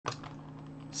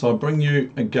So I bring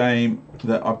you a game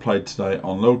that I played today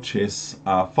on Little Chess,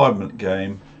 a 5-minute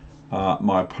game.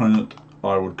 My opponent,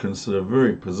 I would consider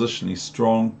very positionally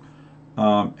strong,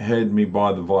 had me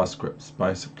by the vice grips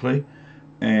basically,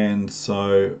 and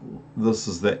so this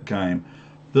is that game.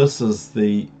 This is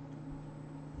the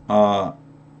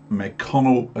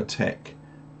McConnell attack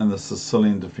and the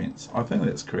Sicilian defense. I think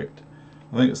that's correct.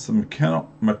 I think it's the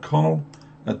McConnell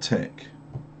attack.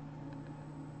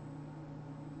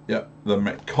 Yep, the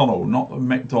McConnell, not the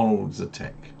McDonald's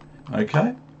attack.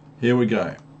 Okay, here we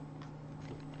go.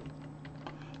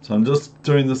 So I'm just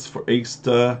doing this for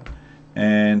Easter,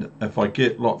 and if I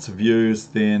get lots of views,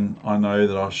 then I know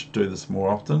that I should do this more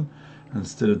often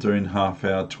instead of doing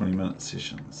half-hour, 20-minute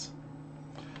sessions.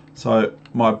 So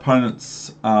my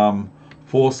opponents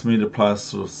forced me to play a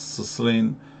sort of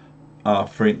Sicilian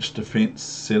French defense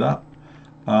setup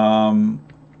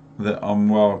that I'm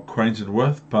well acquainted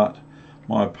with, but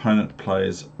my opponent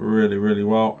plays really, really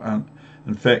well, and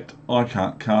in fact I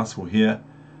can't castle here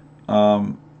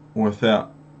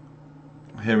without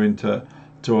having to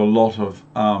do a lot of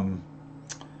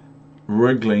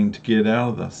wriggling to get out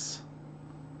of this,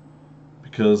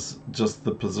 because just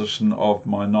the position of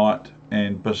my knight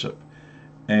and bishop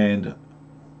and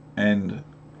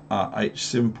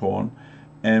h7 pawn,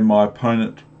 and my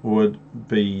opponent would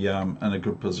be in a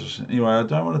good position. Anyway, I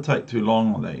don't want to take too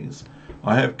long on these.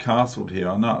 I have castled here.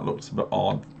 I know it looks a bit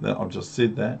odd that I've just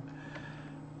said that,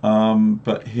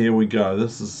 but here we go.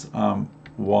 This is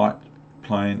white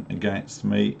playing against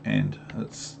me, and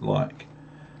it's like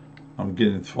I'm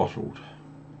getting throttled.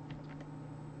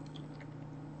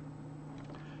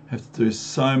 Have to do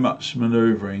so much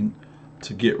manoeuvring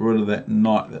to get rid of that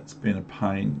knight that's been a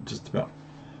pain just about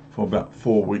for about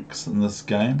 4 weeks in this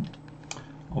game,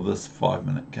 of this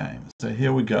 5-minute game. So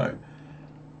here we go.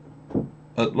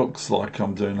 It looks like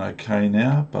I'm doing okay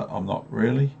now, but I'm not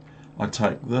really. I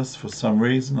take this for some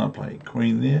reason. I play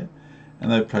queen there,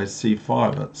 and they play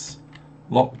c5. It's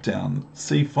lockdown.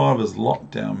 c5 is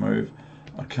lockdown move.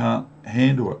 I can't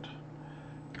handle it.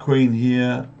 Queen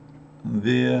here and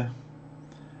there.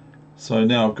 So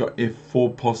now I've got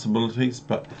f4 possibilities,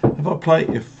 but if I play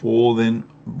f4, then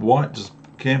white just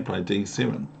can play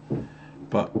d7.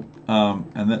 But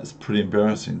and that's pretty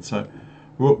embarrassing. So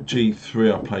rook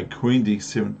g3, I play queen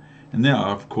d7, and now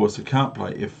of course I can't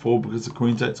play f4 because the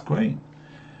queen takes queen.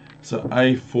 So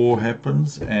a4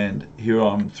 happens, and here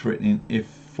I'm threatening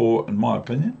f4 in my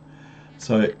opinion.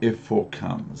 So f4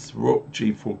 comes, rook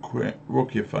g4,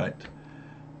 rook f8,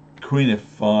 queen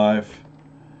f5,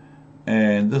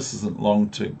 and this isn't long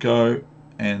to go,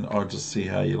 and I'll just see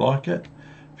how you like it.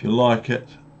 If you like it,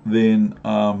 then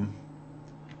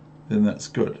that's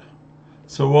good.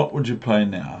 So what would you play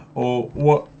now? Or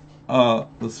what are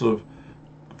the sort of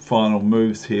final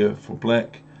moves here for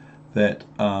black that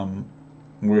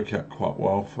work out quite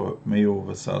well for me all of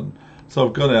a sudden? So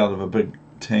I've got out of a big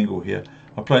tangle here.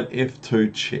 I played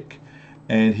f2 check,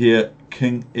 and here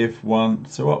king f1.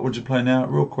 So what would you play now?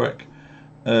 Real quick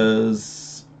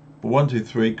is 1 2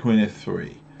 3 queen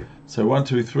f3. So 1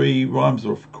 2 3 rhymes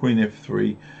off queen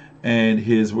f3, and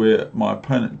here's where my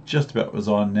opponent just about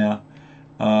resigned now,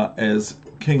 as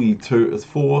king e2 is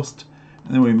forced,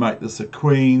 and then we make this a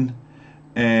queen,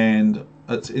 and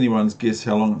it's anyone's guess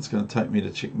how long it's going to take me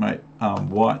to checkmate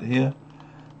white here.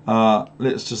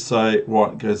 Let's just say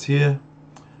white goes here,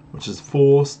 which is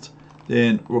forced,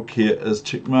 then rook here is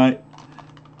checkmate,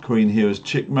 queen here is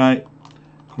checkmate,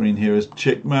 queen here is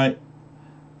checkmate,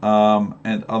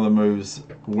 and other moves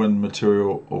win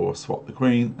material or swap the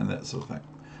queen and that sort of thing.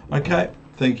 Okay,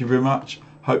 thank you very much.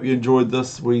 Hope you enjoyed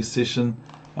this wee session.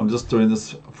 I'm just doing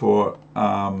this for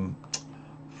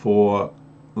the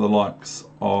likes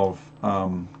of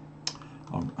I'm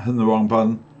hitting the wrong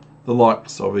button, the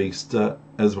likes of Easter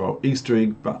as well. Easter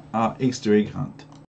egg hunt.